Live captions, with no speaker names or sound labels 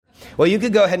Well, you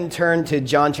could go ahead and turn to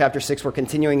John chapter 6. We're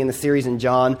continuing in the series in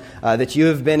John that you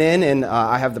have been in, and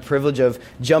I have the privilege of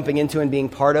jumping into and being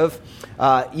part of.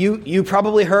 You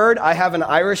probably heard I have an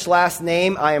Irish last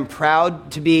name. I am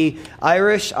proud to be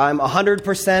Irish. I'm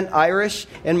 100% Irish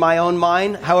in my own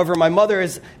mind. However, my mother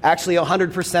is actually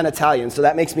 100% Italian, so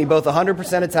that makes me both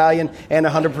 100% Italian and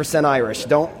 100% Irish.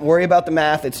 Don't worry about the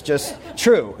math. It's just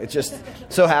true. It just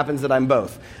so happens that I'm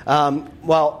both.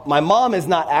 Well, my mom is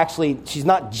not actually, she's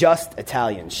not just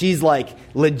Italian. She's like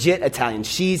legit Italian.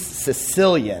 She's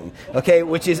Sicilian, okay,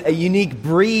 which is a unique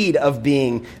breed of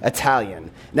being Italian.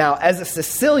 Now, as a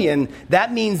Sicilian,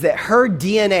 that means that her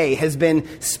DNA has been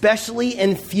specially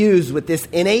infused with this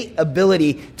innate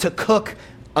ability to cook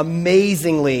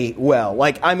amazingly well.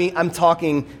 I'm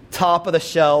talking top of the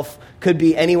shelf, could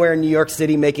be anywhere in New York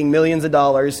City making millions of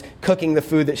dollars cooking the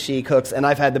food that she cooks, and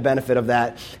I've had the benefit of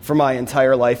that for my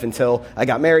entire life until I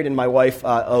got married, and my wife,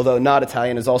 although not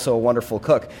Italian, is also a wonderful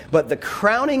cook. But the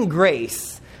crowning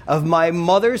grace of my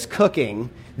mother's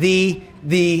cooking, the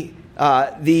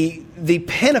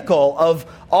pinnacle of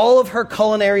all of her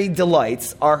culinary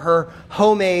delights are her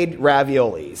homemade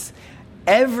raviolis.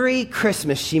 Every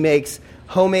Christmas she makes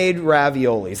homemade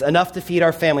raviolis, enough to feed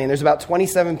our family. And there's about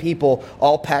 27 people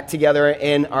all packed together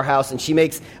in our house, and she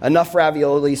makes enough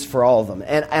raviolis for all of them.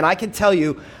 And I can tell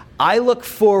you, I look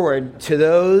forward to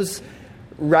those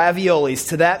raviolis,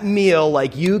 to that meal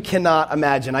like you cannot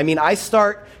imagine. I mean,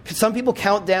 some people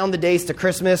count down the days to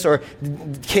Christmas, or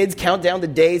kids count down the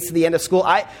days to the end of school.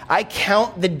 I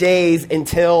count the days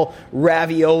until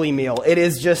ravioli meal. It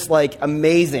is just like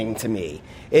amazing to me.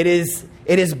 It is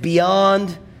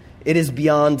beyond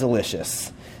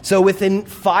delicious. So within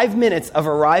 5 minutes of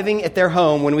arriving at their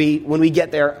home, when we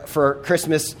get there for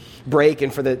Christmas break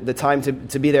and for the time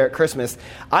to be there at Christmas,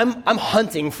 I'm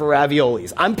hunting for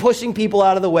raviolis. I'm pushing people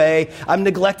out of the way. I'm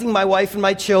neglecting my wife and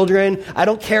my children. I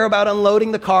don't care about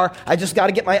unloading the car. I just got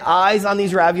to get my eyes on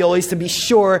these raviolis to be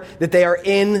sure that they are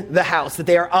in the house, that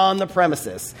they are on the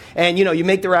premises. And you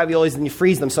make the raviolis and you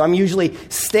freeze them. So I'm usually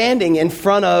standing in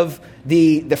front of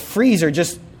the freezer,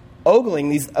 just ogling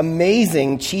these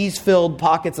amazing cheese-filled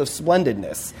pockets of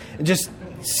splendidness. Just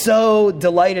so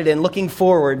delighted and looking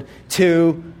forward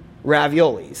to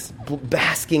raviolis,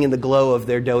 basking in the glow of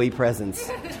their doughy presence.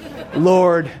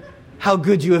 Lord, how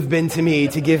good you have been to me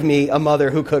to give me a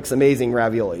mother who cooks amazing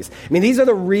raviolis. I mean, these are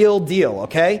the real deal,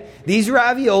 okay? These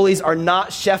raviolis are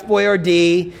not Chef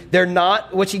Boyardee. They're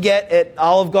not what you get at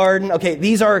Olive Garden. Okay,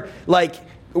 these are like,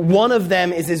 one of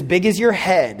them is as big as your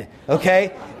head,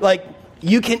 okay? Like,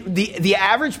 the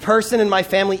average person in my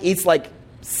family eats like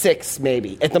 6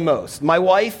 maybe at the most. My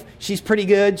wife, she's pretty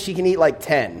good. She can eat like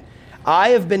 10. I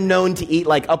have been known to eat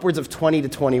like upwards of 20 to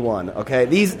 21, okay?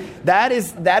 That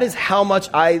is how much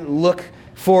I look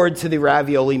forward to the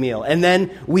ravioli meal. And then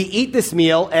we eat this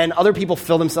meal, and other people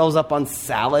fill themselves up on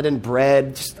salad and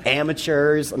bread, just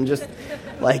amateurs. I'm just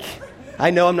like,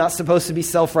 I know I'm not supposed to be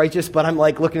self-righteous, but I'm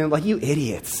like looking at them like, you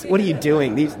idiots. What are you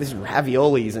doing? These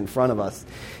raviolis in front of us.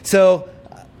 So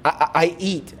I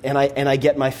eat and I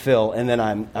get my fill, and then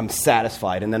I'm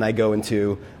satisfied, and then I go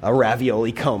into a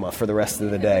ravioli coma for the rest of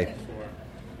the day.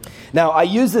 Now, I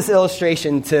use this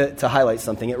illustration to highlight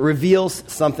something. It reveals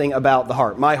something about the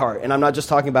heart, my heart. And I'm not just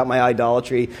talking about my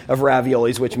idolatry of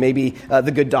raviolis, which maybe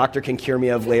the good doctor can cure me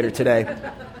of later today. I'm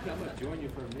going to join you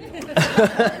for a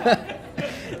meal.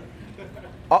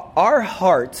 Our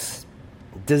hearts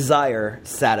desire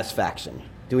satisfaction,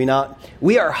 do we not?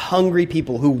 We are hungry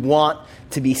people who want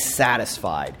to be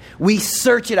satisfied. We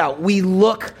search it out. We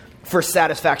look for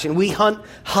satisfaction. We hunt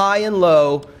high and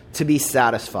low to be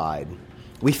satisfied.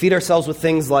 We feed ourselves with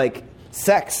things like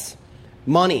sex,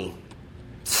 money,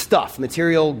 stuff,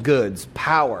 material goods,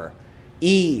 power,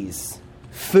 ease,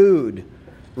 food,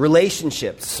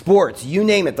 relationships, sports, you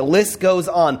name it. The list goes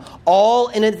on, all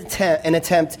in an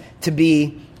attempt to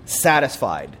be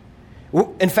satisfied.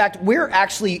 In fact, we're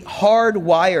actually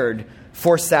hardwired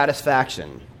for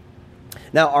satisfaction.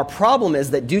 Now, our problem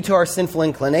is that due to our sinful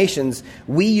inclinations,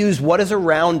 we use what is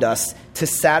around us to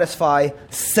satisfy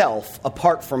self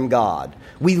apart from God.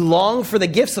 We long for the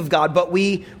gifts of God, but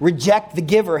we reject the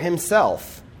giver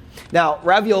himself. Now,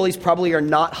 raviolis probably are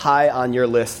not high on your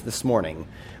list this morning,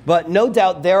 but no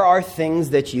doubt there are things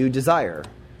that you desire.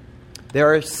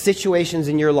 There are situations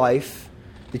in your life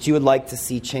that you would like to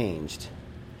see changed.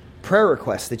 Prayer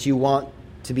requests that you want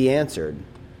to be answered.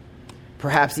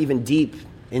 Perhaps even deep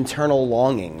internal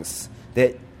longings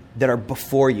that are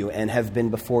before you and have been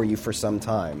before you for some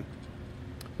time.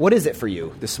 What is it for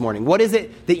you this morning? What is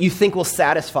it that you think will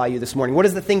satisfy you this morning? What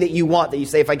is the thing that you want that you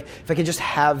say, if I could just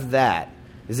have that?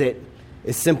 Is it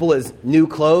as simple as new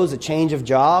clothes, a change of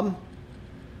job?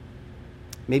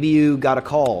 Maybe you got a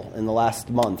call in the last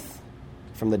month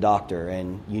from the doctor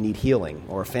and you need healing,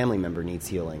 or a family member needs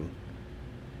healing.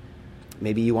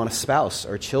 Maybe you want a spouse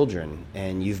or children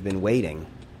and you've been waiting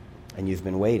and you've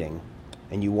been waiting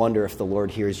and you wonder if the Lord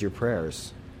hears your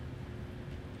prayers.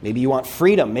 Maybe you want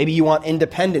freedom. Maybe you want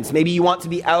independence. Maybe you want to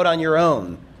be out on your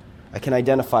own. I can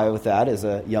identify with that as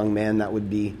a young man. That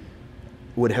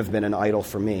would have been an idol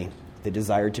for me, the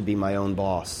desire to be my own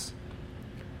boss.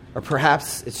 Or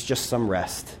perhaps it's just some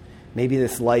rest. Maybe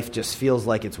this life just feels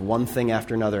like it's one thing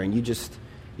after another, and you just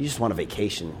want a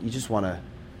vacation. You just want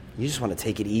to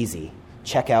take it easy,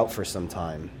 check out for some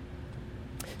time.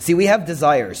 See, we have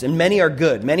desires, and many are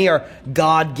good. Many are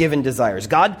God-given desires.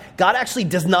 God actually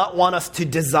does not want us to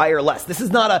desire less. This is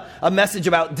not a message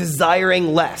about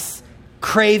desiring less,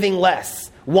 craving less,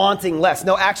 wanting less.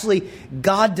 No, actually,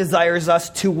 God desires us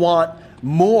to want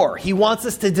more. He wants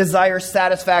us to desire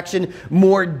satisfaction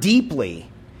more deeply.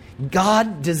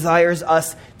 God desires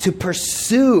us to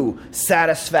pursue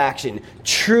satisfaction,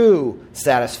 true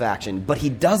satisfaction, but He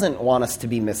doesn't want us to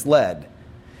be misled.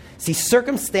 See,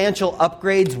 circumstantial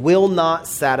upgrades will not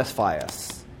satisfy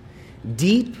us.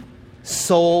 Deep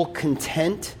soul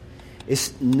content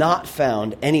is not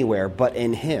found anywhere but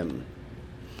in Him.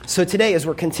 So today, as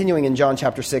we're continuing in John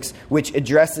chapter 6, which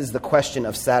addresses the question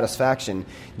of satisfaction,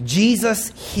 Jesus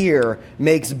here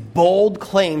makes bold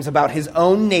claims about His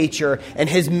own nature and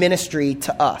His ministry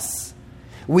to us.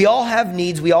 We all have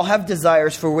needs, we all have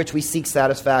desires for which we seek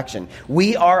satisfaction.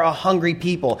 We are a hungry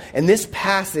people. And this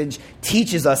passage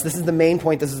teaches us, this is the main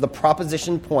point, this is the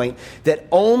proposition point, that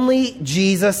only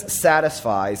Jesus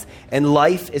satisfies and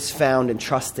life is found in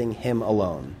trusting Him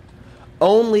alone.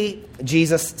 Only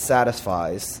Jesus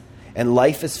satisfies, and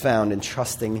life is found in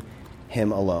trusting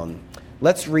Him alone.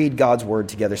 Let's read God's word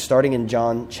together, starting in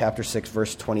John chapter 6,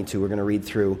 verse 22. We're going to read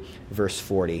through verse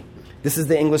 40. This is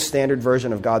the English Standard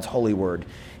Version of God's holy word.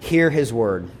 Hear His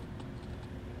word.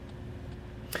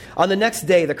 On the next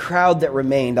day, the crowd that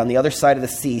remained on the other side of the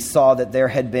sea saw that there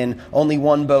had been only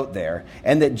one boat there,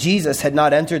 and that Jesus had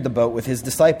not entered the boat with His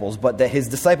disciples, but that His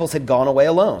disciples had gone away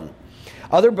alone.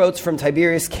 Other boats from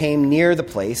Tiberias came near the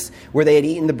place where they had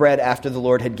eaten the bread after the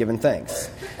Lord had given thanks.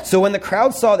 So when the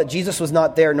crowd saw that Jesus was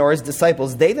not there, nor His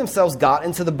disciples, they themselves got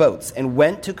into the boats and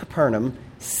went to Capernaum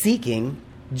seeking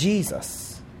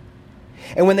Jesus.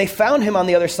 And when they found Him on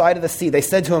the other side of the sea, they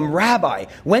said to Him, "Rabbi,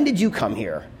 when did you come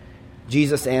here?"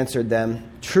 Jesus answered them,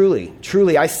 "Truly,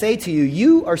 truly, I say to you,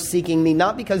 you are seeking me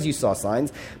not because you saw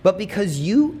signs, but because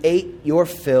you ate your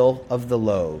fill of the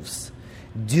loaves.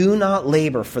 Do not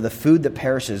labor for the food that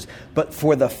perishes, but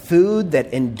for the food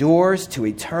that endures to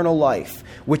eternal life,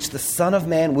 which the Son of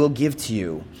Man will give to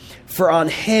you. For on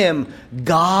Him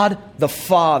God the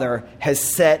Father has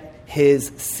set His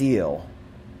seal."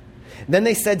 Then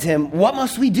they said to Him, "What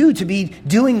must we do to be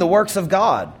doing the works of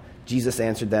God?" Jesus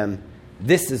answered them,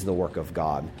 "This is the work of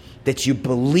God, that you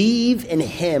believe in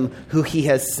Him who He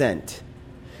has sent."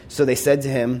 So they said to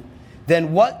Him,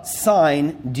 "Then what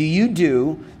sign do you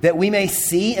do that we may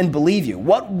see and believe you?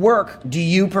 What work do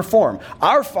you perform?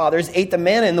 Our fathers ate the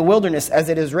manna in the wilderness, as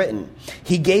it is written,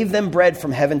 He gave them bread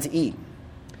from heaven to eat."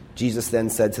 Jesus then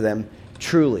said to them,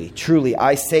 "Truly, truly,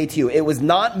 I say to you, it was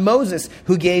not Moses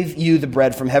who gave you the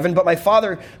bread from heaven, but my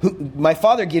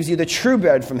Father gives you the true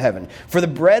bread from heaven. For the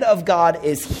bread of God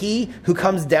is He who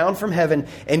comes down from heaven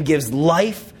and gives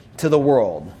life to the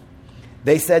world."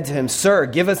 They said to Him, "Sir,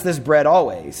 give us this bread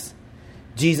always."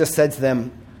 Jesus said to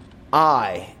them,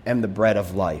 "I am the bread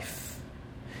of life.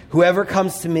 Whoever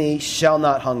comes to me shall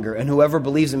not hunger, and whoever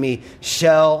believes in me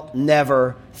shall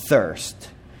never thirst.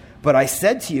 But I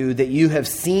said to you that you have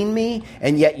seen me,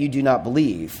 and yet you do not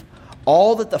believe.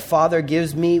 All that the Father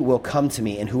gives me will come to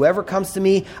me, and whoever comes to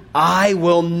me, I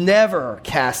will never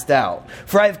cast out.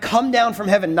 For I have come down from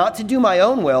heaven not to do my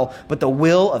own will, but the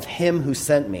will of Him who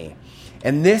sent me.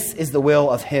 And this is the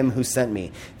will of Him who sent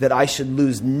me, that I should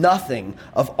lose nothing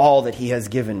of all that He has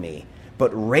given me, but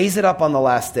raise it up on the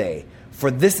last day. For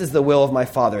this is the will of my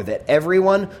Father, that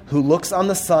everyone who looks on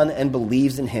the Son and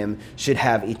believes in Him should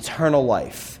have eternal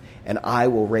life, and I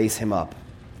will raise him up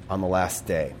on the last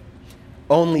day."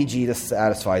 Only Jesus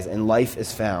satisfies, and life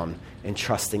is found in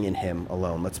trusting in Him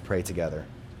alone. Let's pray together.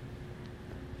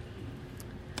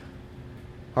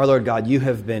 Our Lord God, you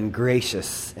have been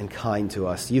gracious and kind to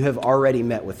us. You have already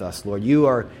met with us, Lord. You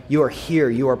are here.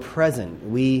 You are present.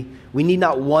 We need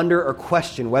not wonder or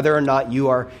question whether or not you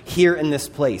are here in this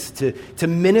place to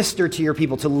minister to your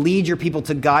people, to lead your people,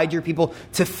 to guide your people,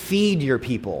 to feed your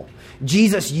people.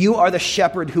 Jesus, you are the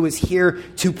shepherd who is here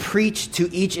to preach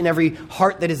to each and every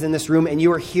heart that is in this room, and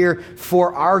you are here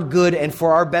for our good and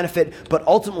for our benefit, but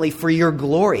ultimately for your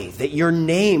glory, that your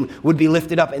name would be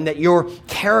lifted up and that your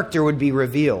character would be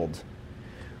revealed.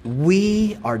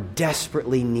 We are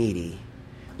desperately needy.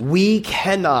 We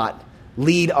cannot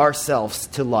lead ourselves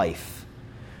to life.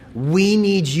 We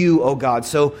need you, oh God.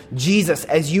 So Jesus,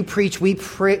 as you preach, we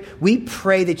pray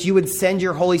that you would send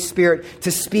your Holy Spirit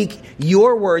to speak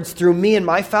your words through me and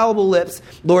my fallible lips,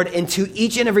 Lord, into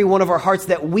each and every one of our hearts,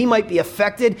 that we might be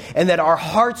affected and that our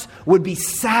hearts would be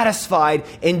satisfied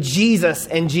in Jesus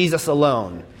and Jesus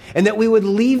alone. And that we would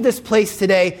leave this place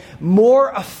today more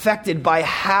affected by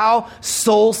how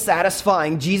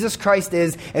soul-satisfying Jesus Christ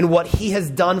is and what he has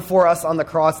done for us on the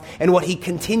cross and what he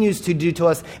continues to do to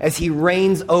us as he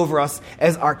reigns over us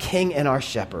as our King and our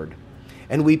Shepherd.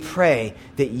 And we pray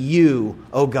that you,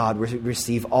 O God,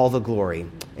 receive all the glory.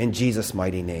 In Jesus'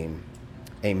 mighty name,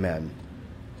 amen.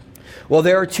 Well,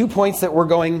 there are 2 points that we're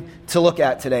going to look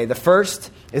at today. The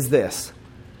first is this.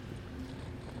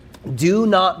 Do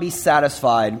not be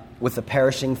satisfied with the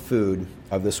perishing food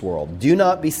of this world. Do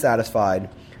not be satisfied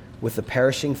with the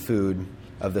perishing food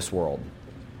of this world.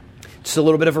 Just a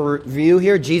little bit of a review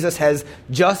here. Jesus has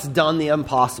just done the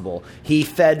impossible. He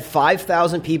fed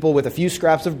 5,000 people with a few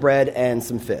scraps of bread and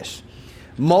some fish.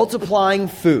 Multiplying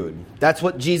food. That's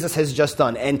what Jesus has just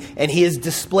done. And he has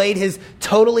displayed his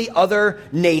totally other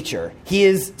nature. He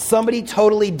is somebody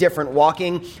totally different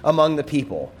walking among the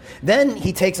people. Then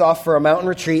he takes off for a mountain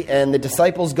retreat, and the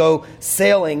disciples go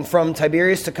sailing from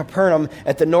Tiberias to Capernaum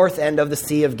at the north end of the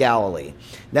Sea of Galilee.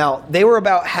 Now, they were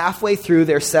about halfway through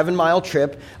their 7-mile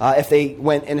trip if they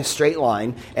went in a straight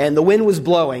line, and the wind was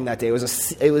blowing that day. It was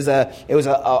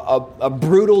a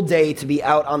brutal day to be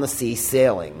out on the sea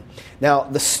sailing. Now,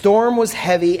 the storm was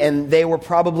heavy, and they were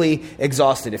probably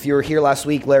exhausted. If you were here last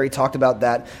week, Larry talked about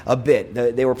that a bit.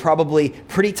 They were probably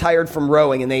pretty tired from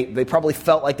rowing, and they probably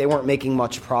felt like they weren't making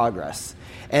much progress.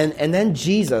 And then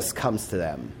Jesus comes to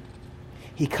them.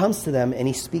 He comes to them, and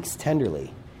he speaks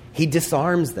tenderly. He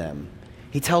disarms them.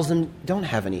 He tells them, don't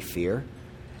have any fear.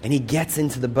 And he gets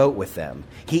into the boat with them.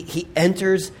 He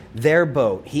enters their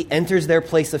boat. He enters their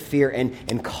place of fear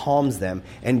and calms them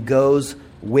and goes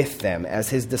with them as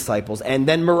his disciples, and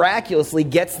then miraculously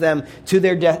gets them to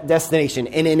their destination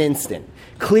in an instant.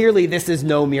 Clearly, this is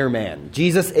no mere man.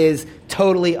 Jesus is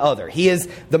totally other. He is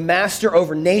the master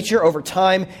over nature, over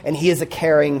time, and he is a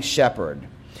caring shepherd.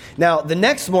 Now, the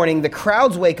next morning, the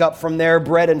crowds wake up from their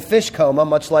bread and fish coma,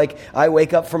 much like I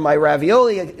wake up from my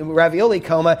ravioli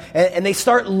coma, and they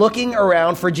start looking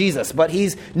around for Jesus, but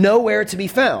he's nowhere to be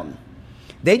found.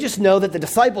 They just know that the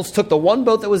disciples took the one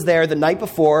boat that was there the night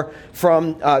before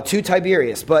to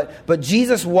Tiberias, but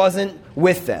Jesus wasn't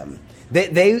with them.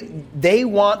 They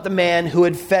want the man who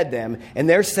had fed them, and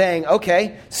they're saying,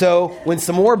 okay, so when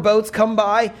some more boats come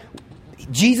by,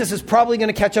 Jesus is probably going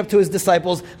to catch up to his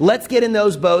disciples. Let's get in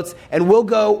those boats, and we'll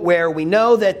go where we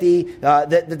know that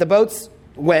the boats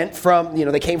went from,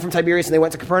 they came from Tiberias and they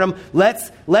went to Capernaum.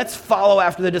 Let's follow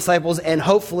after the disciples, and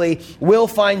hopefully we'll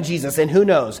find Jesus. And who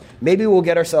knows, maybe we'll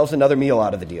get ourselves another meal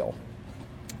out of the deal.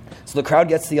 So the crowd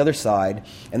gets to the other side,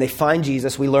 and they find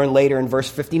Jesus. We learn later in verse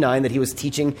 59 that he was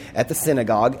teaching at the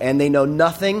synagogue, and they know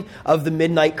nothing of the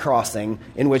midnight crossing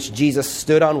in which Jesus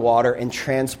stood on water and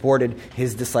transported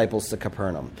his disciples to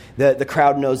Capernaum. The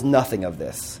crowd knows nothing of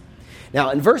this.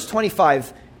 Now, in verse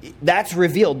 25, that's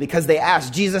revealed because they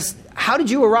ask, Jesus, how did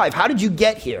you arrive? How did you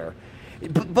get here?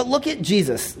 But look at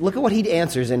Jesus. Look at what he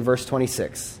answers in verse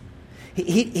 26.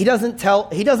 He doesn't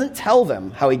tell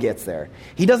them how he gets there.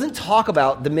 He doesn't talk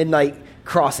about the midnight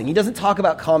crossing. He doesn't talk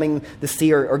about calming the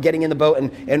sea or getting in the boat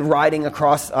and riding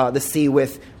across the sea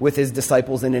with his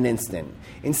disciples in an instant.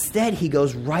 Instead, he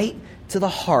goes right to the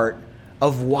heart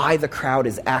of why the crowd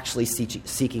is actually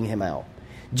seeking him out.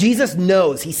 Jesus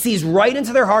knows. He sees right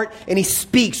into their heart, and he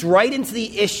speaks right into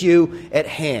the issue at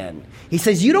hand. He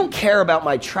says, you don't care about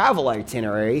my travel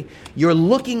itinerary. You're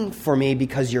looking for me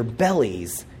because your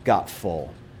bellies got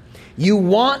full. You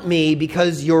want me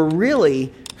because you're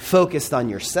really focused on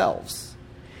yourselves.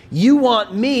 You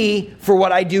want me for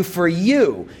what I do for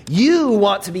you. You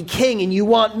want to be king, and you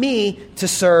want me to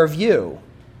serve you.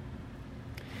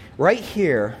 Right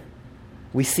here,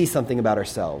 we see something about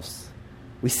ourselves.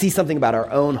 We see something about our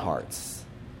own hearts.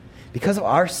 Because of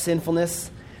our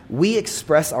sinfulness, we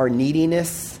express our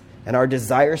neediness and our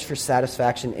desires for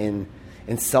satisfaction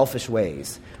in selfish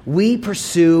ways. We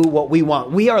pursue what we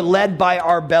want. We are led by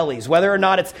our bellies, whether or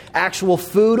not it's actual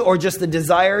food or just the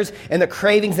desires and the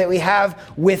cravings that we have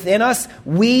within us.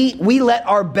 We let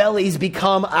our bellies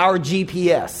become our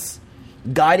GPS,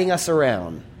 guiding us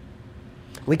around.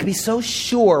 We can be so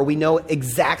sure we know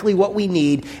exactly what we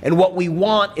need, and what we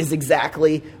want is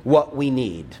exactly what we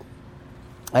need.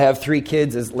 I have 3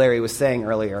 kids, as Larry was saying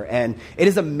earlier, and it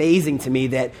is amazing to me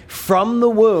that from the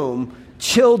womb,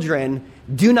 children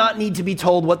do not need to be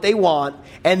told what they want,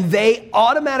 and they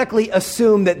automatically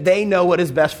assume that they know what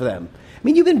is best for them. I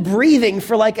mean, you've been breathing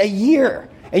for like a year,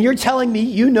 and you're telling me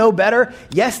you know better?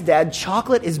 Yes, Dad,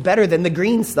 chocolate is better than the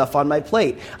green stuff on my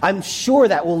plate. I'm sure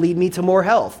that will lead me to more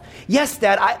health. Yes,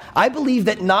 Dad, I believe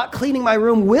that not cleaning my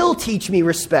room will teach me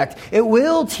respect. It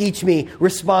will teach me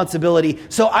responsibility.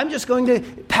 So I'm just going to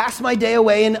pass my day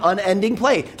away in unending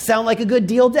play. Sound like a good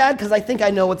deal, Dad? Because I think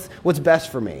I know what's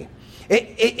best for me.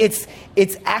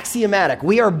 It's axiomatic.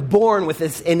 We are born with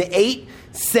this innate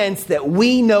sense that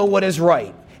we know what is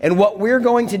right. And what we're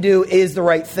going to do is the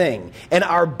right thing. And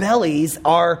our bellies,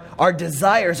 our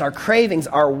desires, our cravings,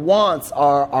 our wants,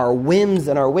 our whims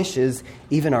and our wishes,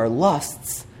 even our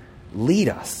lusts, lead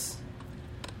us.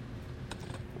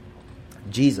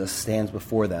 Jesus stands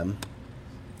before them,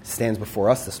 stands before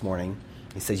us this morning.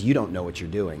 He says, you don't know what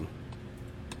you're doing.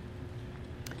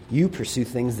 You pursue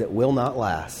things that will not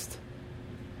last.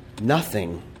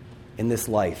 Nothing in this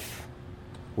life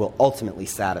will ultimately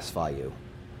satisfy you.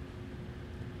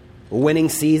 A winning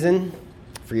season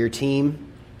for your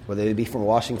team, whether it be from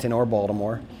Washington or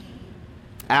Baltimore,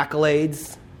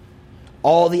 accolades,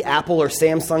 all the Apple or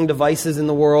Samsung devices in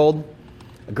the world,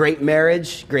 a great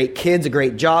marriage, great kids, a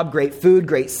great job, great food,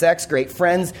 great sex, great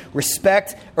friends,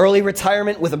 respect, early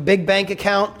retirement with a big bank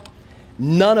account,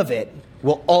 none of it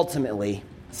will ultimately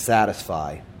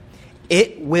satisfy.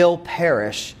 It will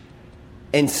perish.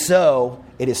 And so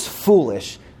it is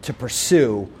foolish to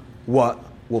pursue what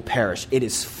will perish. It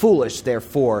is foolish,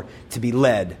 therefore, to be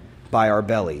led by our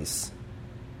bellies.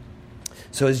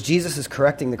 So as Jesus is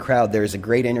correcting the crowd, there is a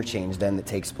great interchange then that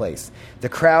takes place. The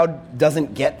crowd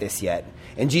doesn't get this yet.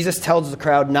 And Jesus tells the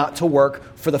crowd not to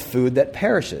work for the food that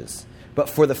perishes, but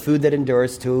for the food that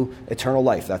endures to eternal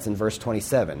life. That's in verse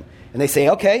 27. And they say,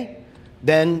 okay,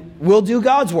 then we'll do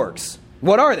God's works.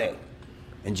 What are they?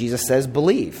 And Jesus says,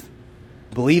 believe.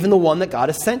 Believe in the one that God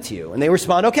has sent to you. And they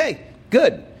respond, okay,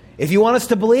 good. If you want us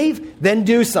to believe, then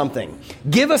do something.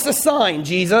 Give us a sign,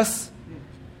 Jesus.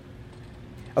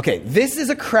 Okay, this is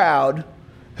a crowd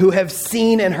who have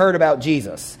seen and heard about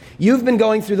Jesus. You've been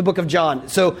going through the book of John.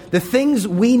 So the things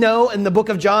we know in the book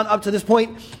of John up to this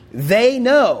point, they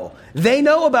know. They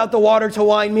know about the water to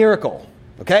wine miracle.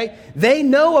 Okay? They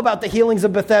know about the healings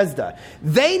of Bethesda.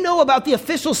 They know about the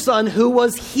official son who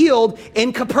was healed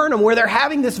in Capernaum, where they're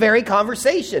having this very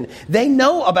conversation. They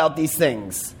know about these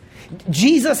things.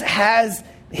 Jesus has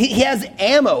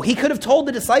ammo. He could have told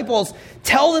the disciples,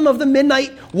 tell them of the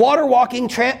midnight water walking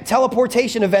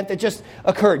teleportation event that just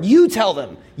occurred. You tell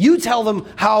them. You tell them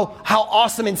how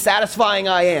awesome and satisfying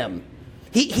I am.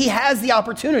 He has the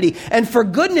opportunity. And for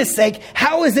goodness sake,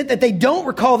 how is it that they don't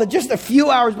recall that just a few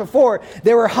hours before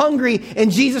they were hungry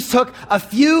and Jesus took a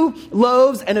few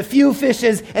loaves and a few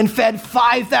fishes and fed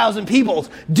 5,000 people?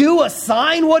 Do a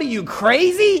sign? What are you,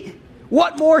 crazy?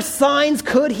 What more signs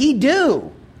could he do?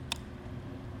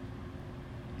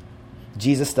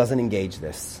 Jesus doesn't engage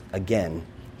this. Again,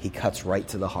 he cuts right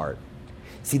to the heart.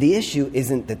 See, the issue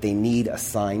isn't that they need a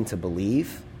sign to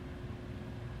believe.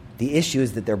 The issue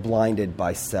is that they're blinded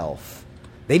by self.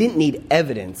 They didn't need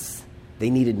evidence. They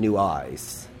needed new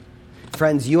eyes.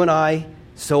 Friends, you and I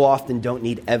so often don't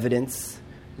need evidence.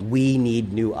 We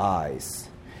need new eyes.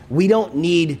 We don't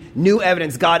need new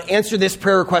evidence. God, answer this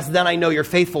prayer request, then I know you're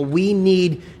faithful. We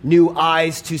need new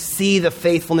eyes to see the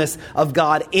faithfulness of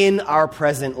God in our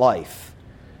present life.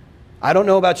 I don't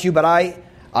know about you, but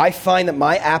I find that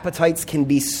my appetites can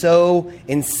be so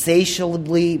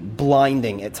insatiably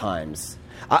blinding at times.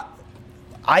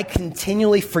 I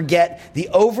continually forget the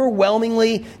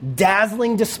overwhelmingly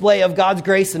dazzling display of God's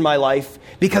grace in my life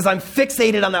because I'm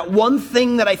fixated on that one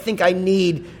thing that I think I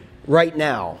need right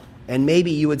now. And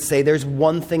maybe you would say, there's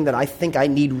one thing that I think I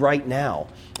need right now.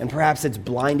 And perhaps it's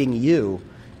blinding you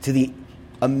to the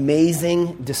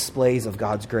amazing displays of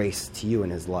God's grace to you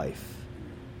in his life.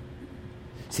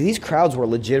 See, these crowds were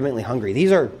legitimately hungry.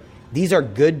 These are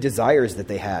good desires that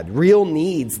they had, real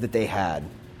needs that they had.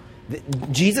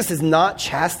 Jesus is not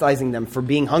chastising them for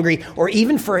being hungry or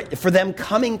even for them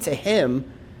coming to him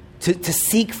to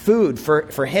seek food,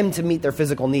 for him to meet their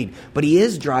physical need. But he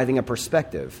is driving a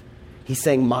perspective. He's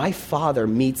saying, my Father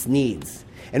meets needs.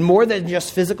 And more than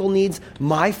just physical needs,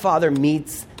 my Father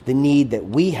meets the need that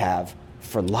we have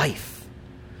for life.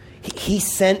 He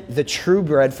sent the true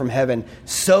bread from heaven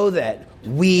so that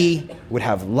we would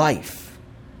have life.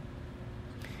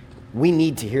 We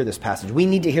need to hear this passage. We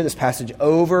need to hear this passage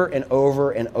over and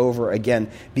over and over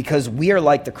again because we are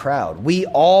like the crowd. We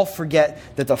all forget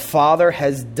that the Father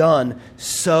has done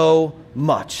so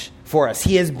much for us.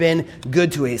 He has been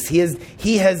good to us.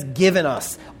 He has given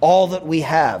us all that we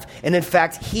have. And in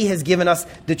fact, He has given us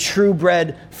the true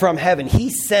bread from heaven. He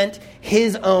sent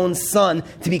His own Son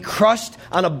to be crushed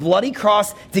on a bloody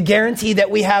cross to guarantee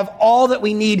that we have all that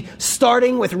we need,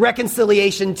 starting with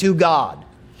reconciliation to God.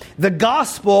 The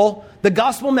gospel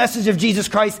message of Jesus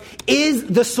Christ is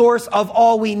the source of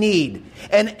all we need.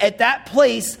 And at that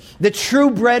place, the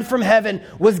true bread from heaven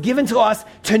was given to us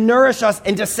to nourish us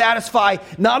and to satisfy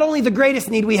not only the greatest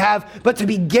need we have, but to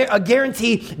be a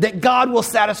guarantee that God will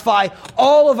satisfy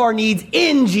all of our needs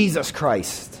in Jesus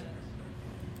Christ.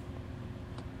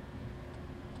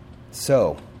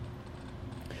 So,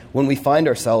 when we find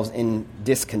ourselves in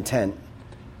discontent,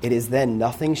 it is then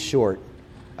nothing short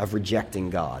of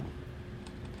rejecting God.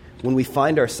 When we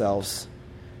find ourselves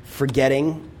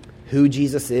forgetting who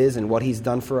Jesus is and what He's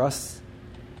done for us,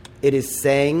 it is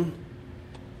saying,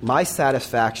 my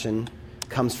satisfaction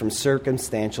comes from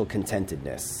circumstantial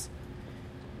contentedness.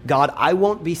 God, I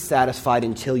won't be satisfied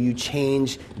until you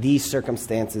change these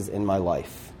circumstances in my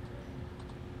life.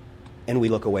 And we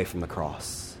look away from the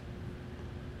cross.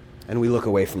 And we look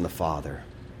away from the Father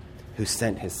who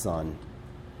sent His Son.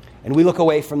 And we look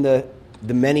away from the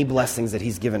many blessings that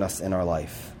He's given us in our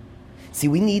life. See,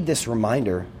 we need this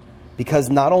reminder because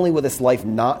not only will this life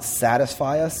not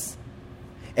satisfy us,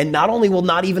 and not only will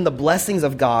not even the blessings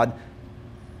of God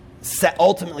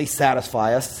ultimately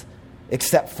satisfy us,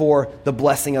 except for the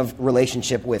blessing of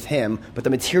relationship with Him, but the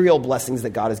material blessings that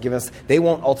God has given us, they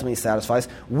won't ultimately satisfy us.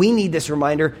 We need this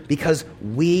reminder because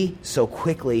we so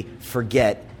quickly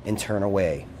forget and turn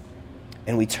away.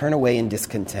 And we turn away in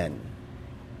discontent.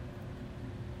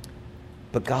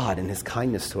 But God, in His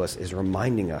kindness to us, is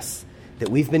reminding us that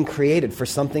we've been created for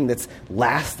something that's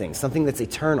lasting, something that's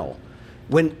eternal.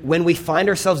 When we find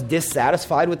ourselves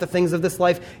dissatisfied with the things of this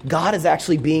life, God is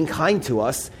actually being kind to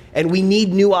us, and we need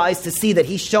new eyes to see that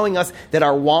He's showing us that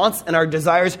our wants and our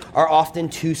desires are often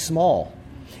too small.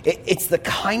 It's the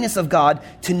kindness of God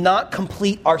to not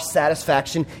complete our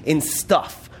satisfaction in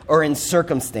stuff or in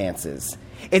circumstances.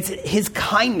 It's His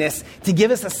kindness to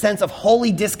give us a sense of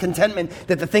holy discontentment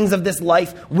that the things of this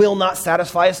life will not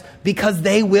satisfy us because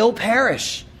they will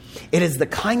perish. It is the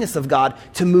kindness of God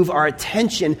to move our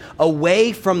attention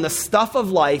away from the stuff of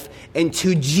life and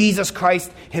to Jesus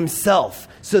Christ Himself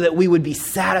so that we would be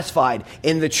satisfied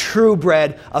in the true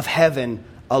bread of heaven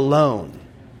alone.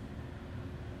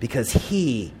 Because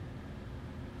He,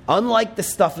 unlike the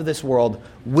stuff of this world,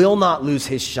 will not lose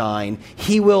His shine.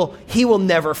 He will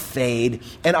never fade,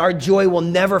 and our joy will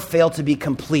never fail to be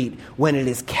complete when it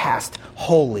is cast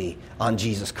wholly on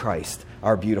Jesus Christ,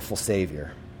 our beautiful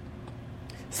Savior.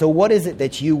 So what is it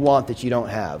that you want that you don't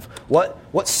have?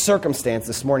 What circumstance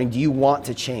this morning do you want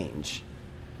to change?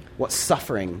 What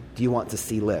suffering do you want to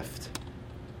see lift?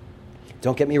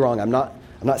 Don't get me wrong, I'm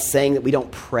not saying that we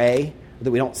don't pray, or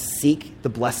that we don't seek the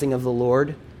blessing of the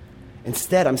Lord.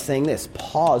 Instead, I'm saying this: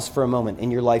 pause for a moment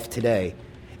in your life today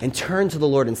and turn to the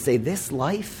Lord and say, this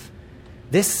life,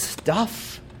 this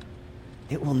stuff,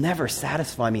 it will never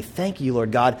satisfy me. Thank you,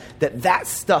 Lord God, that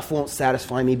stuff won't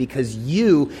satisfy me because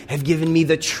you have given me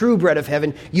the true bread of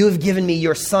heaven. You have given me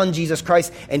your Son, Jesus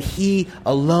Christ, and He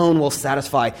alone will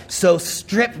satisfy. So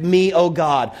strip me, O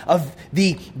God, of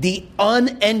the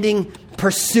unending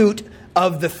pursuit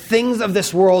of the things of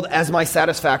this world as my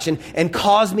satisfaction and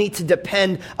cause me to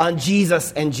depend on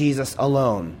Jesus and Jesus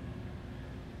alone.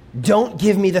 Don't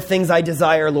give me the things I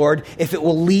desire, Lord, if it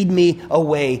will lead me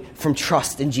away from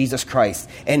trust in Jesus Christ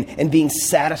and being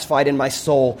satisfied in my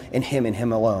soul in Him and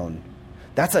Him alone.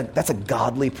 That's a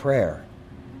godly prayer.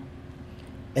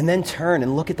 And then turn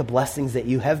and look at the blessings that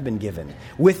you have been given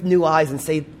with new eyes and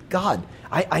say, God,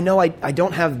 I know I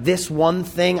don't have this one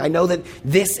thing. I know that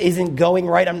this isn't going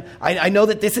right. I know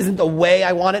that this isn't the way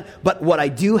I want it. But what I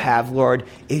do have, Lord,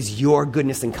 is your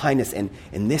goodness and kindness in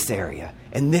this area,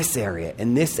 in this area,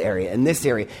 in this area, in this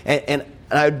area. And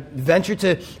I would venture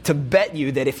to bet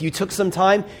you that if you took some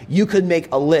time, you could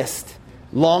make a list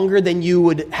longer than you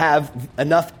would have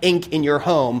enough ink in your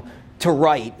home to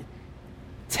write,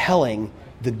 telling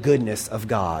the goodness of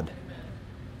God,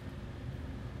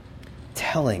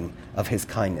 telling of His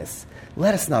kindness.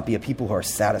 Let us not be a people who are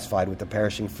satisfied with the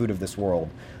perishing food of this world,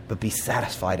 but be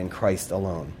satisfied in Christ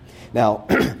alone. Now,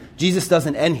 Jesus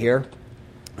doesn't end here.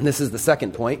 And this is the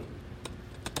second point.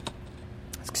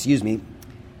 Excuse me.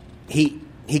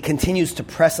 He continues to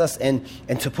press us and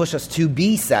to push us to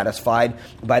be satisfied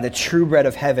by the true bread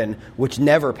of heaven, which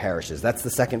never perishes. That's the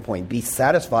second point. Be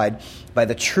satisfied by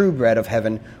the true bread of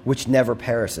heaven, which never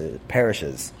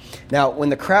perishes. Now, when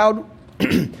the crowd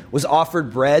was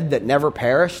offered bread that never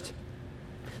perished,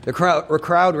 the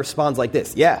crowd responds like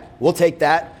this. Yeah, we'll take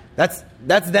that. That's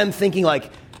them thinking like,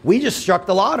 we just struck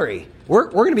the lottery. We're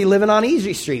going to be living on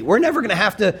Easy Street. We're never going to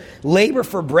have to labor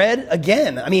for bread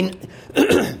again. I mean,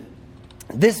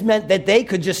 this meant that they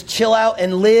could just chill out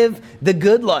and live the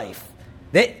good life.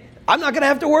 I'm not going to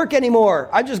have to work anymore.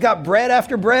 I just got bread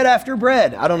after bread after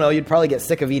bread. I don't know. You'd probably get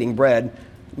sick of eating bread.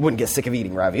 Wouldn't get sick of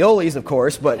eating raviolis, of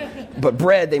course, but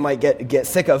bread they might get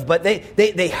sick of. But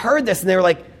they heard this and they were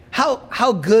like,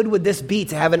 how good would this be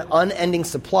to have an unending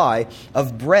supply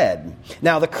of bread?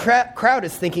 Now, the crowd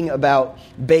is thinking about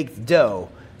baked dough,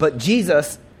 but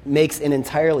Jesus makes an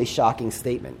entirely shocking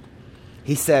statement.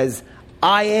 He says,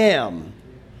 I am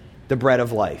the bread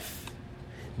of life.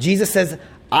 Jesus says,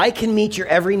 I can meet your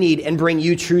every need and bring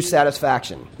you true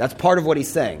satisfaction. That's part of what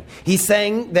he's saying. He's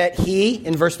saying that he,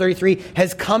 in verse 33,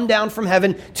 has come down from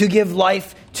heaven to give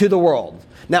life to the world.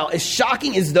 Now, as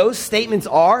shocking as those statements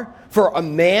are, for a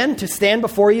man to stand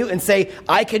before you and say,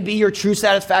 I could be your true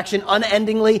satisfaction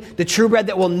unendingly, the true bread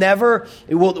that will never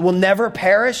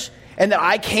perish, and that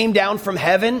I came down from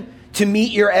heaven to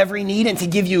meet your every need and to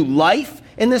give you life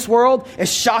in this world, as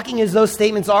shocking as those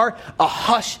statements are, a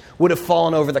hush would have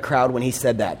fallen over the crowd when he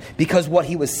said that. Because what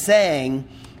he was saying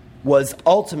was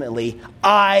ultimately,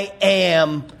 I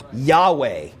am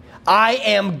Yahweh. I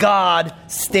am God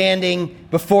standing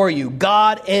before you.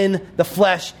 God in the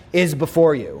flesh is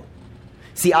before you.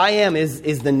 See, I am is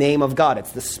the name of God.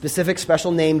 It's the specific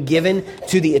special name given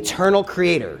to the eternal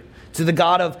creator, to the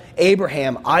God of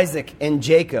Abraham, Isaac, and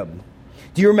Jacob.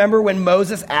 Do you remember when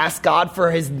Moses asked God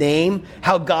for his name,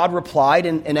 how God replied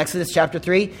in Exodus chapter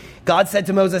 3? God said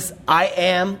to Moses, I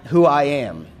am who I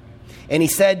am. And he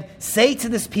said, say to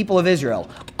this people of Israel,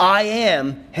 I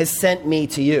am has sent me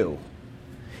to you.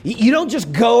 You don't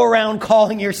just go around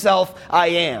calling yourself I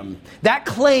am. That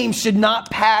claim should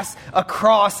not pass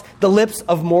across the lips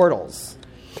of mortals.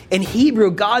 In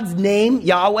Hebrew, God's name,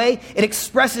 Yahweh, it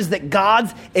expresses that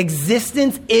God's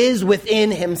existence is within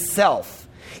himself.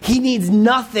 He needs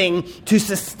nothing to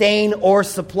sustain or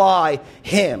supply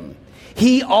him.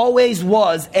 He always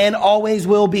was and always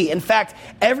will be. In fact,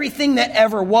 everything that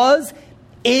ever was,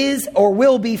 is or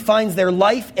will be finds their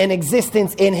life and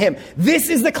existence in him. This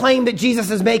is the claim that Jesus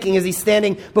is making as he's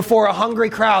standing before a hungry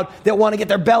crowd that want to get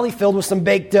their belly filled with some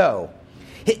baked dough.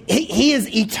 He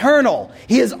is eternal.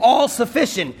 He is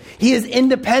all-sufficient. He is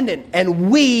independent. And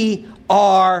we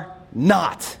are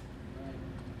not.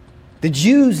 The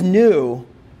Jews knew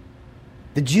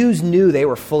they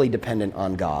were fully dependent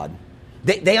on God.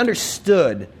 They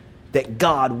understood that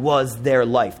God was their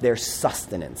life, their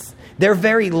sustenance. Their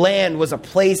very land was a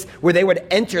place where they would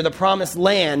enter the promised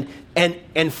land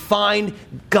and find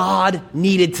God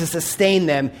needed to sustain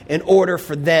them in order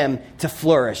for them to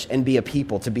flourish and be a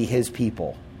people, to be his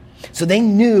people. So they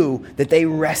knew that they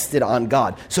rested on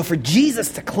God. So for Jesus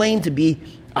to claim to be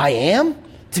I am,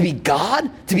 to be God,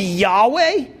 to be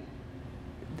Yahweh,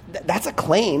 that's a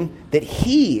claim that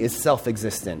he is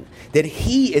self-existent, that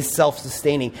he is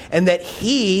self-sustaining, and that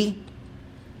he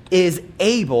is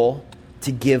able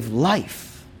to give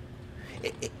life.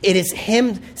 It is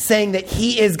him saying that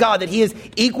he is God, that he is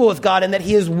equal with God, and that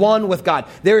he is one with God.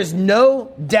 There is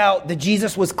no doubt that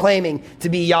Jesus was claiming to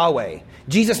be Yahweh.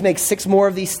 Jesus makes 6 more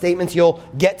of these statements. You'll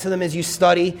get to them as you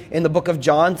study in the book of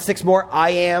John. 6 more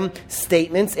I am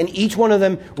statements, and each one of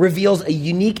them reveals a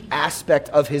unique aspect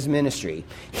of his ministry.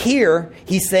 Here,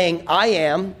 he's saying, I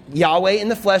am, Yahweh in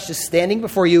the flesh is standing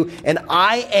before you, and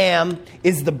I am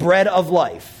is the bread of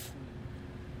life.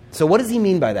 So what does he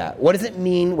mean by that? What does it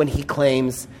mean when he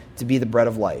claims to be the bread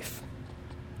of life?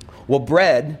 Well,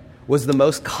 bread was the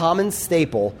most common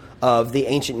staple of the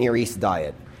ancient Near East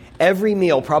diet. Every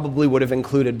meal probably would have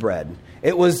included bread.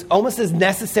 It was almost as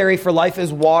necessary for life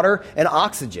as water and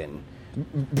oxygen.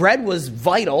 Bread was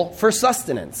vital for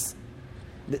sustenance.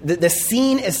 The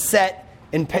scene is set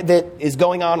that is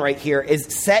going on right here is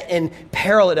set in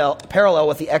parallel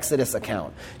with the Exodus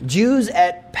account. Jews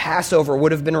at Passover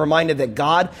would have been reminded that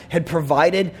God had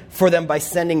provided for them by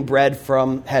sending bread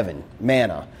from heaven,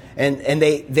 manna. And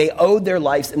they owed their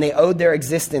lives and they owed their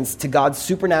existence to God's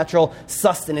supernatural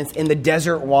sustenance in the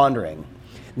desert wandering.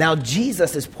 Now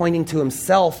Jesus is pointing to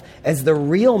himself as the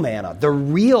real manna, the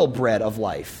real bread of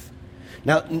life.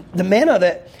 Now, the manna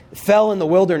that fell in the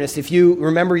wilderness, if you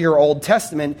remember your Old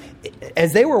Testament,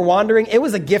 as they were wandering, it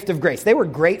was a gift of grace. They were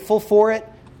grateful for it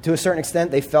to a certain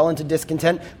extent. They fell into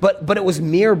discontent, but it was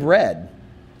mere bread.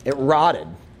 It rotted.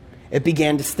 It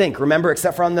began to stink. Remember,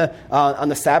 except for on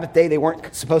the Sabbath day, they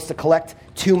weren't supposed to collect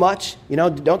too much.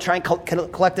 Don't try and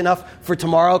collect enough for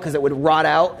tomorrow because it would rot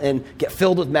out and get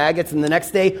filled with maggots. And the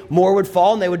next day, more would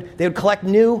fall, and they would collect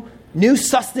new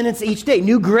sustenance each day.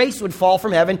 New grace would fall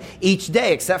from heaven each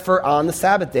day, except for on the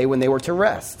Sabbath day when they were to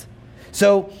rest.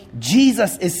 So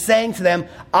Jesus is saying to them,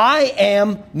 I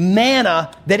am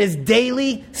manna that is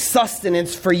daily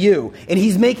sustenance for you. And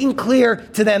he's making clear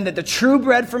to them that the true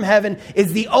bread from heaven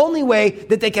is the only way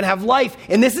that they can have life.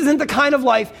 And this isn't the kind of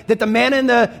life that the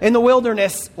manna in the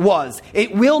wilderness was.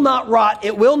 It will not rot.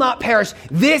 It will not perish.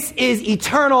 This is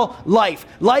eternal life.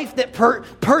 Life that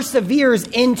perseveres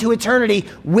into eternity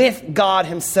with God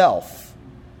himself.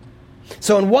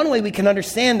 So in one way, we can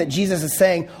understand that Jesus is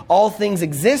saying all things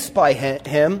exist by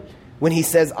him when he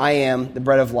says, I am the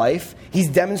bread of life. He's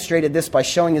demonstrated this by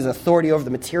showing his authority over the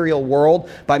material world,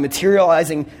 by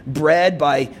materializing bread,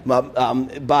 by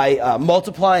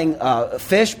multiplying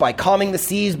fish, by calming the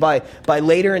seas, by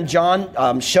later in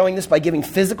John showing this by giving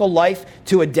physical life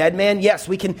to a dead man. Yes,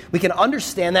 we can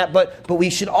understand that, but we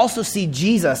should also see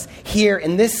Jesus here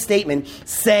in this statement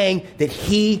saying that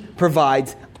he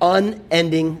provides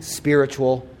unending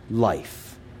spiritual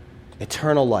life,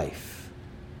 eternal life.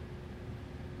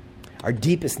 Our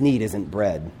deepest need isn't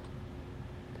bread.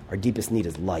 Our deepest need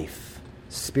is life,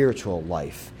 spiritual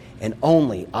life. And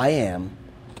only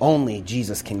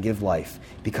Jesus can give life,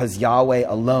 because Yahweh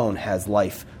alone has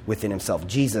life within himself.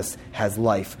 Jesus has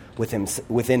life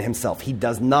within himself. He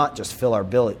does not just fill our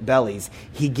bellies.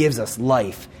 He gives us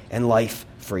life, and life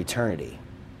for eternity.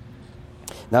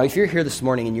 Now, if you're here this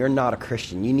morning and you're not a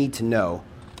Christian, you need to know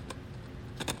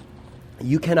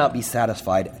you cannot be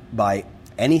satisfied by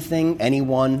anything,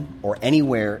 anyone, or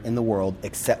anywhere in the world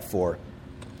except for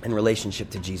in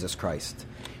relationship to Jesus Christ.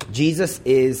 Jesus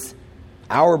is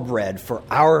our bread for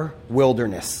our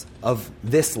wilderness of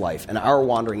this life and our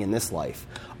wandering in this life.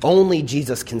 Only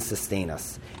Jesus can sustain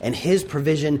us, and his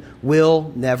provision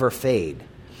will never fade.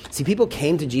 See, people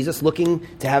came to Jesus looking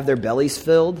to have their bellies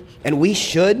filled, and we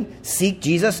should seek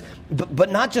Jesus,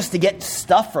 but not just to get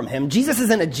stuff from him. Jesus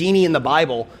isn't a genie in the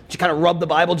Bible. You kind of rub the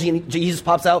Bible, Jesus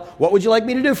pops out, what would you like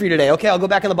me to do for you today? Okay, I'll go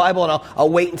back in the Bible and I'll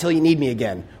wait until you need me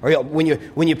again. Or when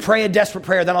you pray a desperate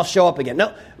prayer, then I'll show up again.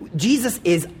 No, Jesus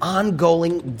is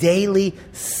ongoing, daily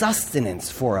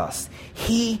sustenance for us.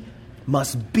 He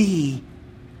must be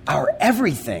our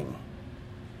everything.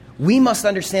 We must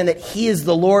understand that he is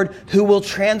the Lord who will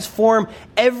transform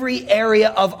every area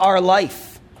of our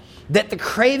life. That the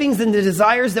cravings and the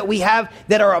desires that we have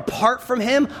that are apart from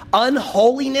him,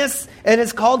 unholiness, and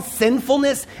it's called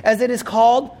sinfulness, as it is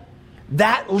called,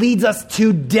 that leads us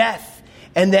to death.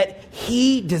 And that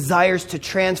he desires to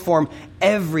transform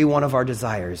every one of our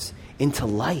desires into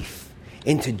life,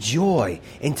 into joy,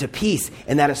 into peace.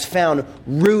 And that is found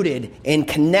rooted and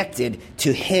connected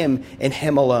to him and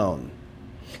him alone.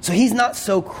 So he's not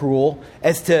so cruel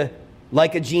as to,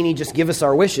 like a genie, just give us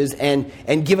our wishes and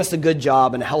give us a good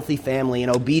job and a healthy family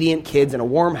and obedient kids and a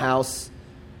warm house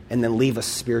and then leave us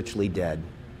spiritually dead.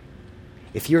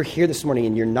 If you're here this morning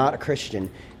and you're not a Christian,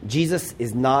 Jesus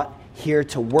is not here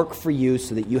to work for you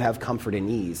so that you have comfort and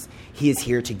ease. He is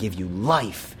here to give you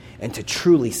life and to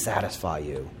truly satisfy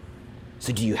you.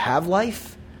 So do you have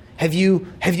life? Have you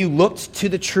looked to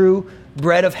the true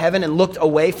bread of heaven and looked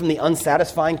away from the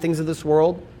unsatisfying things of this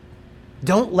world?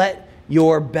 Don't let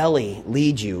your belly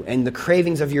lead you and the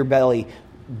cravings of your belly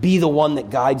be the one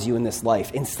that guides you in this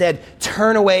life. Instead,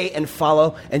 turn away and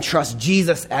follow and trust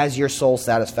Jesus as your soul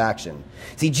satisfaction.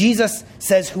 See, Jesus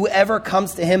says whoever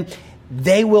comes to him,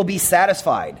 they will be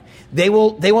satisfied. They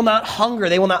will not hunger.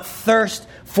 They will not thirst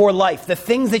for life. The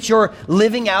things that you're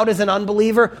living out as an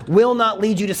unbeliever will not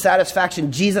lead you to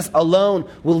satisfaction. Jesus alone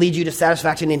will lead you to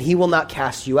satisfaction, and he will not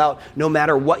cast you out, no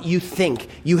matter what you think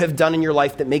you have done in your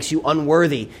life that makes you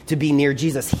unworthy to be near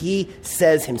Jesus. He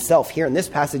says himself here in this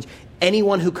passage,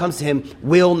 anyone who comes to him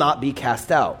will not be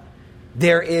cast out.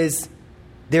 There is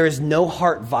no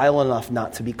heart vile enough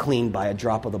not to be cleaned by a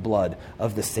drop of the blood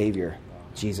of the Savior,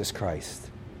 Jesus Christ.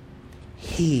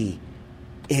 He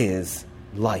is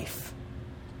life.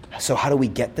 So how do we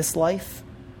get this life?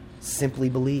 Simply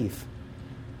believe.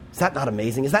 Is that not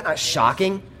amazing? Is that not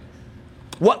shocking?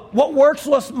 What works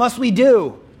must we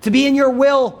do to be in your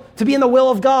will, to be in the will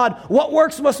of God? What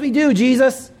works must we do,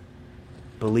 Jesus?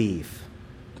 Believe.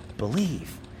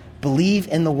 Believe. Believe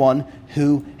in the one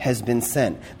who has been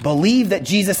sent. Believe that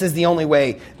Jesus is the only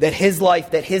way, that his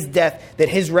life, that his death, that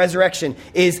his resurrection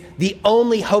is the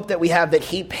only hope that we have, that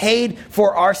he paid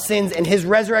for our sins, and his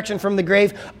resurrection from the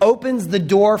grave opens the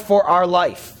door for our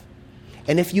life.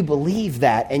 And if you believe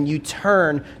that and you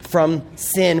turn from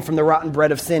sin, from the rotten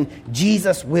bread of sin,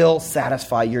 Jesus will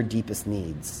satisfy your deepest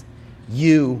needs.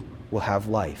 You will have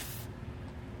life.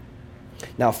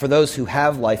 Now, for those who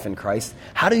have life in Christ,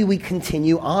 how do we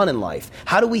continue on in life?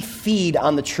 How do we feed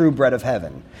on the true bread of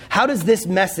heaven? How does this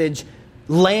message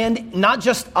land not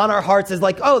just on our hearts as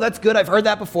like, oh, that's good, I've heard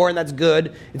that before, and that's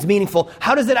good, it's meaningful.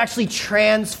 How does it actually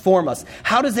transform us?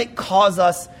 How does it cause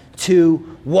us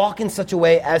to walk in such a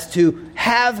way as to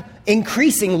have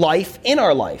increasing life in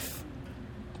our life?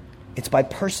 It's by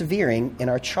persevering in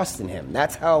our trust in him.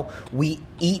 That's how we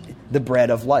eat the bread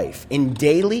of life. In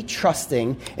daily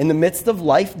trusting in the midst of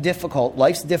life's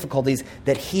difficulties,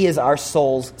 that he is our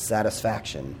soul's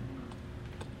satisfaction.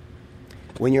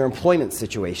 When your employment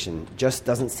situation just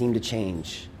doesn't seem to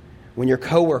change, when your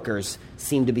coworkers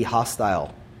seem to be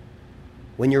hostile,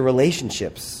 when your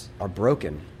relationships are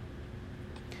broken,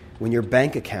 when your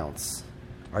bank accounts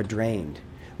are drained,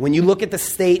 when you look at the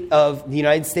state of the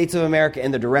United States of America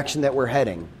and the direction that we're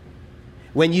heading,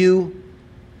 when you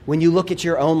look at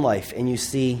your own life and you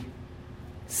see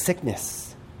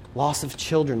sickness, loss of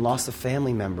children, loss of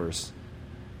family members,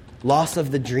 loss of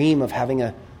the dream of having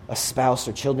a spouse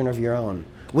or children of your own,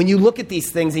 when you look at these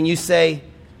things and you say,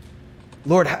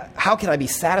 Lord, how can I be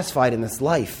satisfied in this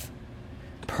life?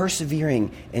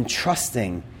 Persevering and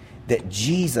trusting that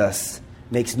Jesus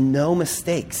makes no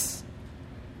mistakes,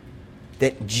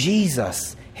 that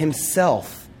Jesus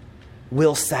himself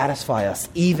will satisfy us,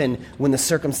 even when the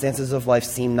circumstances of life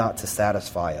seem not to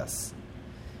satisfy us.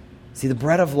 See, the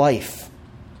bread of life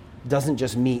doesn't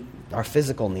just meet our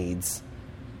physical needs.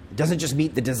 It doesn't just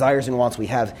meet the desires and wants we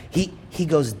have. He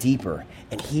goes deeper,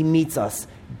 and he meets us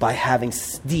by having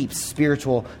deep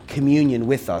spiritual communion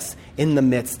with us in the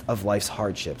midst of life's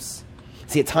hardships.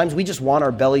 See, at times we just want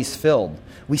our bellies filled.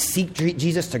 We seek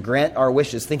Jesus to grant our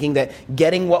wishes, thinking that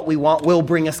getting what we want will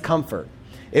bring us comfort.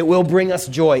 It will bring us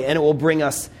joy, and it will bring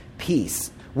us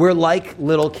peace. We're like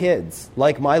little kids,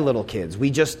 like my little kids. We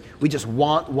just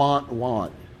want.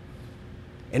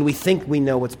 And we think we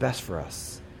know what's best for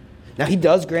us. Now, he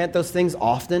does grant those things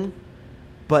often,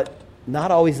 but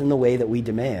not always in the way that we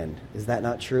demand. Is that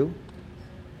not true?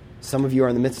 Some of you are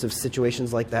in the midst of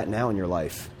situations like that now in your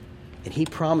life. And he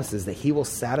promises that he will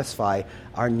satisfy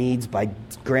our needs by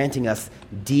granting us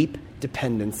deep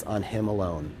dependence on him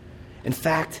alone. In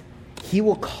fact, he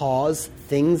will cause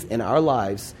things in our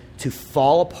lives to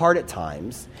fall apart at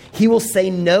times. He will say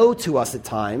no to us at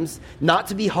times, not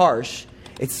to be harsh.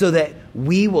 It's so that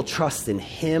we will trust in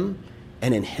him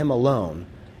and in him alone,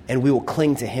 and we will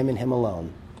cling to him and him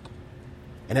alone.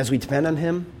 And as we depend on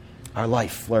him, our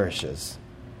life flourishes.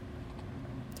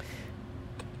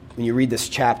 When you read this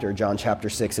chapter, John chapter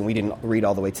 6, and we didn't read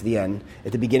all the way to the end,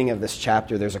 at the beginning of this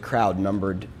chapter, there's a crowd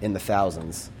numbered in the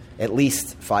thousands, at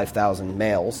least 5,000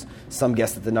 males. Some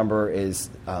guess that the number is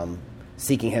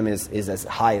seeking him is as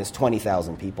high as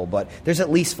 20,000 people, but there's at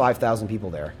least 5,000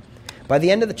 people there. By the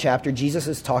end of the chapter, Jesus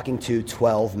is talking to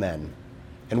 12 men,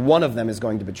 and one of them is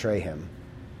going to betray him.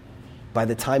 By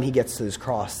the time he gets to his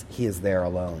cross, he is there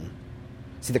alone.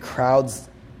 See, the crowds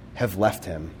have left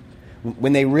him.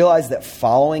 When they realize that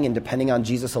following and depending on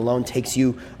Jesus alone takes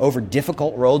you over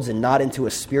difficult roads and not into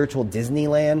a spiritual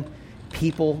Disneyland,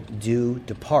 people do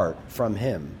depart from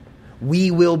him.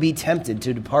 We will be tempted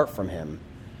to depart from him.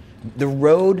 The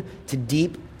road to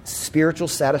deep spiritual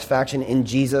satisfaction in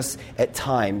Jesus at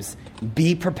times,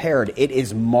 be prepared. It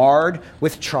is marred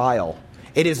with trial.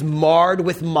 It is marred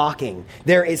with mocking.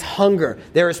 There is hunger.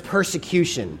 There is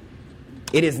persecution.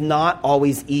 It is not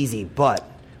always easy, but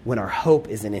when our hope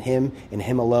is in him and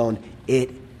him alone,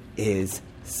 it is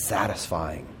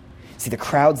satisfying. See, the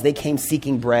crowds, they came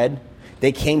seeking bread.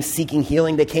 They came seeking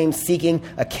healing. They came seeking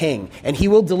a king. And he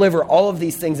will deliver all of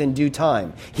these things in due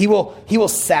time. He will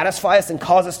satisfy us and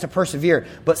cause us to persevere.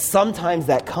 But sometimes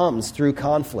that comes through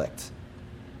conflict,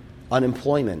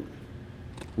 unemployment,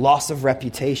 loss of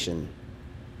reputation,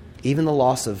 even the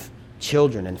loss of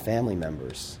children and family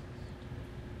members.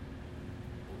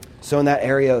 So in that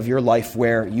area of your life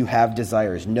where you have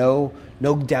desires, no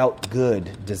doubt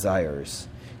good desires,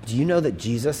 do you know that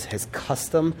Jesus has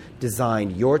custom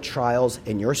designed your trials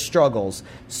and your struggles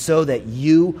so that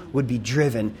you would be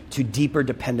driven to deeper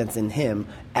dependence in him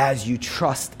as you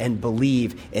trust and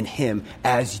believe in him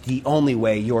as the only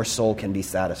way your soul can be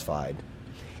satisfied?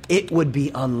 It would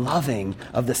be unloving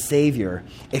of the Savior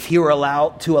if he were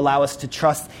allowed to allow us to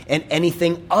trust in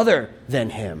anything other than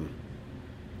him.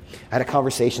 I had a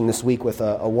conversation this week with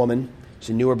a woman.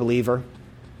 She's a newer believer.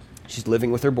 She's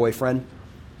living with her boyfriend.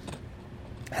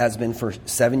 Has been for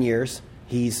 7 years.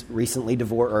 He's recently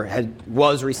divorced, or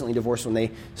was recently divorced when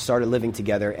they started living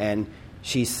together. And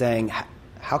she's saying,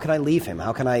 how can I leave him?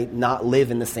 How can I not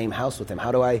live in the same house with him?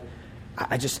 How do I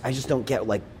just don't get,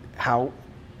 like, how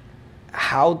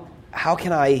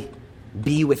can I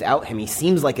be without him? He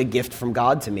seems like a gift from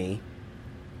God to me,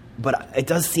 but it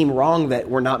does seem wrong that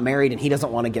we're not married and he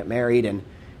doesn't want to get married. And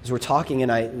as we're talking,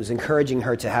 and I was encouraging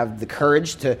her to have the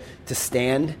courage to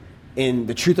stand in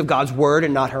the truth of God's word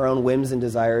and not her own whims and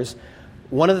desires,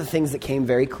 one of the things that came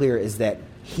very clear is that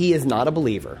he is not a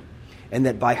believer, and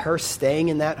that by her staying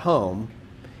in that home,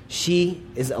 she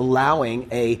is allowing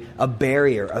a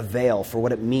barrier, a veil for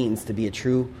what it means to be a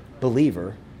true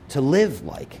believer, to live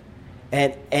like.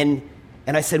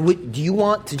 And I said, do you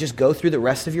want to just go through the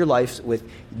rest of your life with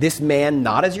this man,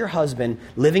 not as your husband,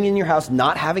 living in your house,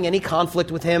 not having any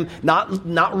conflict with him,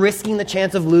 not risking the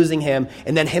chance of losing him,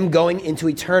 and then him going into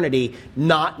eternity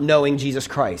not knowing Jesus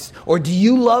Christ? Or do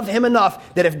you love him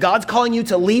enough that if God's calling you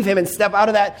to leave him and step out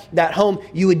of that home,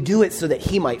 you would do it so that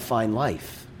he might find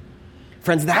life?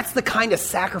 Friends, that's the kind of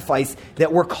sacrifice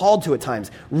that we're called to at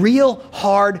times. Real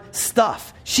hard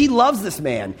stuff. She loves this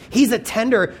man. He's a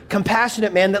tender,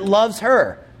 compassionate man that loves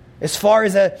her. As far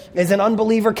as an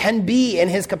unbeliever can be in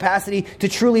his capacity to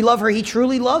truly love her, he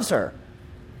truly loves her.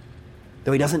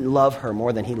 Though he doesn't love her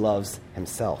more than he loves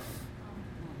himself.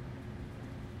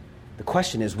 The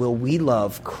question is, will we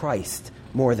love Christ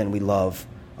more than we love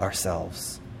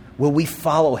ourselves? Will we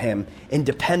follow him and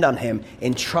depend on him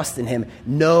and trust in him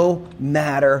no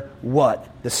matter what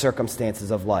the circumstances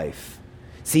of life?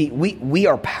 See, we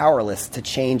are powerless to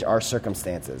change our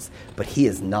circumstances, but he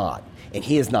is not. And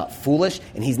he is not foolish,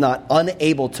 and he's not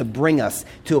unable to bring us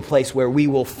to a place where we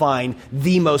will find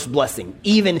the most blessing,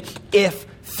 even if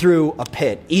through a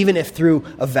pit, even if through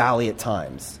a valley at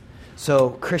times.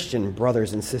 So, Christian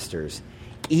brothers and sisters,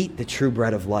 eat the true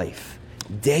bread of life.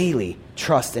 Daily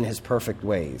trust in his perfect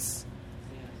ways.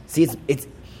 See,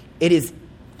 it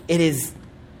is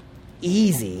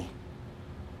easy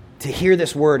to hear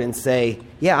this word and say,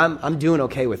 yeah, I'm doing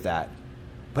okay with that.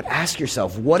 But ask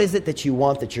yourself, what is it that you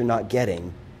want that you're not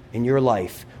getting in your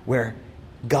life where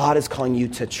God is calling you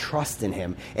to trust in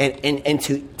him? And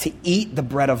to eat the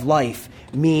bread of life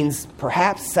means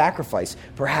perhaps sacrifice,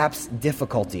 perhaps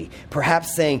difficulty,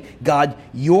 perhaps saying, God,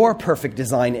 your perfect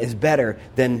design is better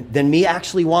than me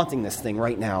actually wanting this thing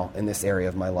right now in this area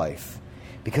of my life.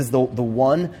 Because the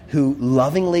one who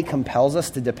lovingly compels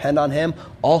us to depend on him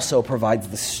also provides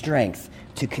the strength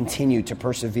to continue to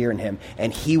persevere in him,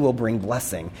 and he will bring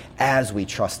blessing as we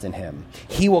trust in him.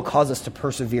 He will cause us to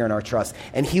persevere in our trust,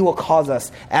 and he will cause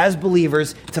us as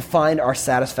believers to find our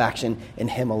satisfaction in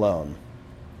him alone.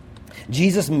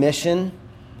 Jesus' mission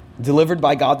delivered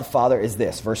by God the Father is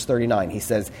this, verse 39. He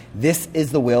says, "This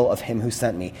is the will of him who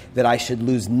sent me, that I should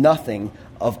lose nothing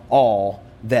of all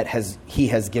that he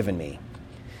has given me."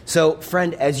 So,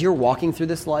 friend, as you're walking through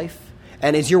this life,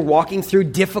 and as you're walking through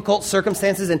difficult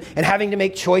circumstances and having to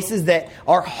make choices that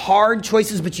are hard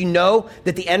choices, but you know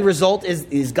that the end result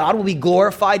is God will be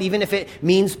glorified, even if it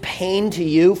means pain to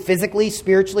you, physically,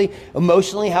 spiritually,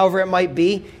 emotionally, however it might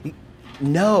be,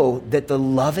 know that the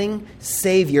loving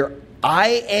Savior,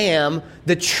 I am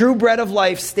the true bread of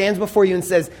life, stands before you and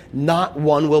says, not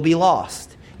one will be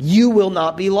lost. You will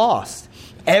not be lost.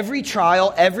 Every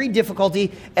trial, every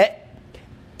difficulty,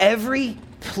 every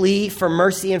plea for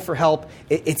mercy and for help,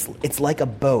 it's like a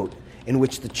boat in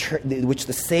which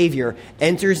the Savior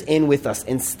enters in with us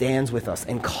and stands with us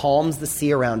and calms the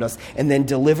sea around us and then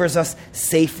delivers us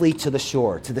safely to the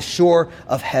shore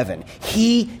of heaven.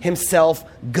 He himself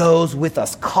goes with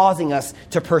us, causing us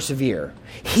to persevere.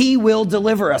 He will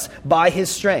deliver us by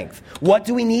his strength. What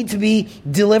do we need to be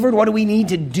delivered? What do we need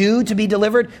to do to be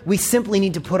delivered? We simply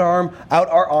need to put out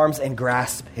our arms and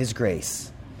grasp his grace.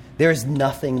 There is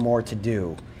nothing more to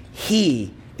do.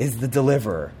 He is the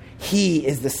deliverer. He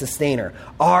is the sustainer.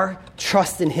 Our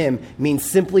trust in him means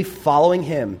simply following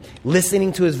him,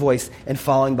 listening to his voice, and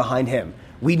following behind him.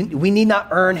 We need not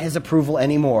earn his approval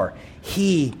anymore.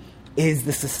 He is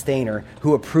the sustainer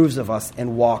who approves of us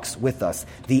and walks with us.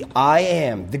 The I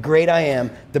am, the great I am,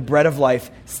 the bread of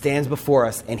life, stands before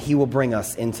us, and he will bring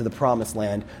us into the promised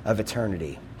land of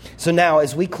eternity. So now,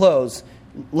 as we close,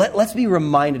 let's be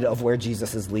reminded of where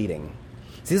Jesus is leading.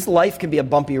 See, this life can be a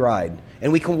bumpy ride,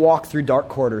 and we can walk through dark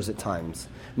corridors at times.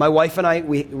 My wife and I,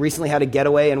 we recently had a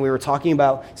getaway, and we were talking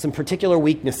about some particular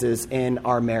weaknesses in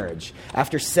our marriage.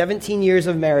 After 17 years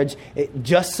of marriage, it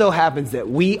just so happens that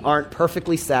we aren't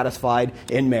perfectly satisfied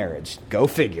in marriage. Go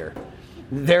figure.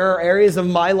 There are areas of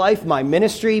my life, my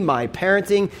ministry, my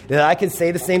parenting, that I could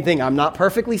say the same thing. I'm not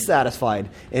perfectly satisfied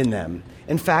in them.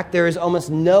 In fact, there is almost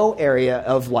no area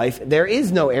of life, there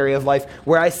is no area of life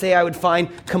where I say I would find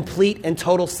complete and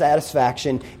total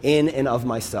satisfaction in and of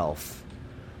myself.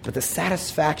 But the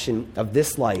satisfaction of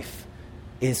this life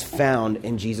is found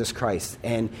in Jesus Christ.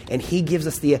 And he gives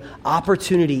us the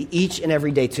opportunity each and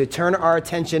every day to turn our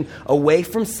attention away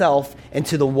from self and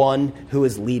to the one who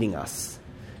is leading us.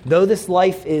 Though this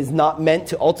life is not meant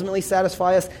to ultimately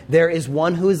satisfy us, there is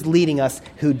one who is leading us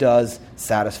who does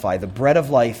satisfy. The bread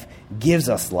of life gives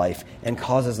us life and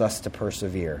causes us to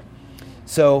persevere.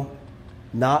 So,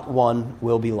 not one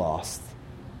will be lost.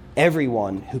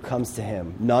 Everyone who comes to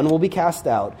him, none will be cast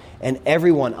out, and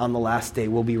everyone on the last day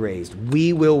will be raised.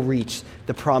 We will reach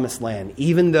the promised land,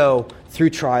 even though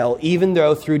through trial, even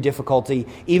though through difficulty,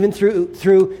 even through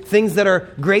things that are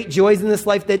great joys in this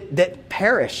life that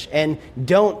perish and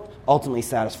don't ultimately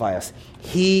satisfy us.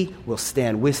 He will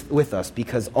stand with us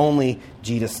because only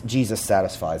Jesus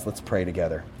satisfies. Let's pray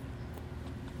together.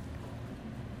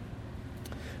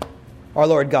 Our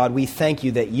Lord God, we thank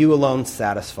you that you alone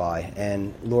satisfy.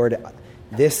 And Lord,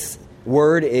 this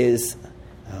word is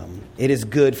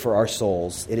good for our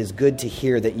souls. It is good to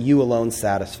hear that you alone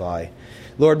satisfy.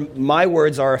 Lord, my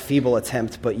words are a feeble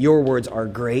attempt, but your words are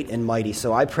great and mighty.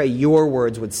 So I pray your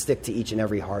words would stick to each and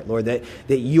every heart, Lord, that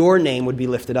your name would be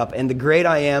lifted up and the great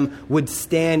I am would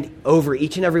stand over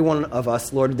each and every one of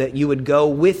us, Lord, that you would go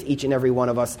with each and every one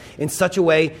of us in such a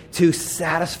way to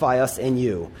satisfy us in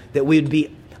you, that we would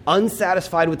be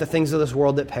unsatisfied with the things of this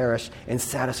world that perish and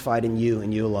satisfied in you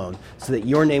and you alone, so that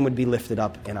your name would be lifted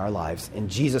up in our lives. In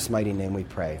Jesus' mighty name we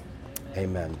pray.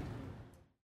 Amen.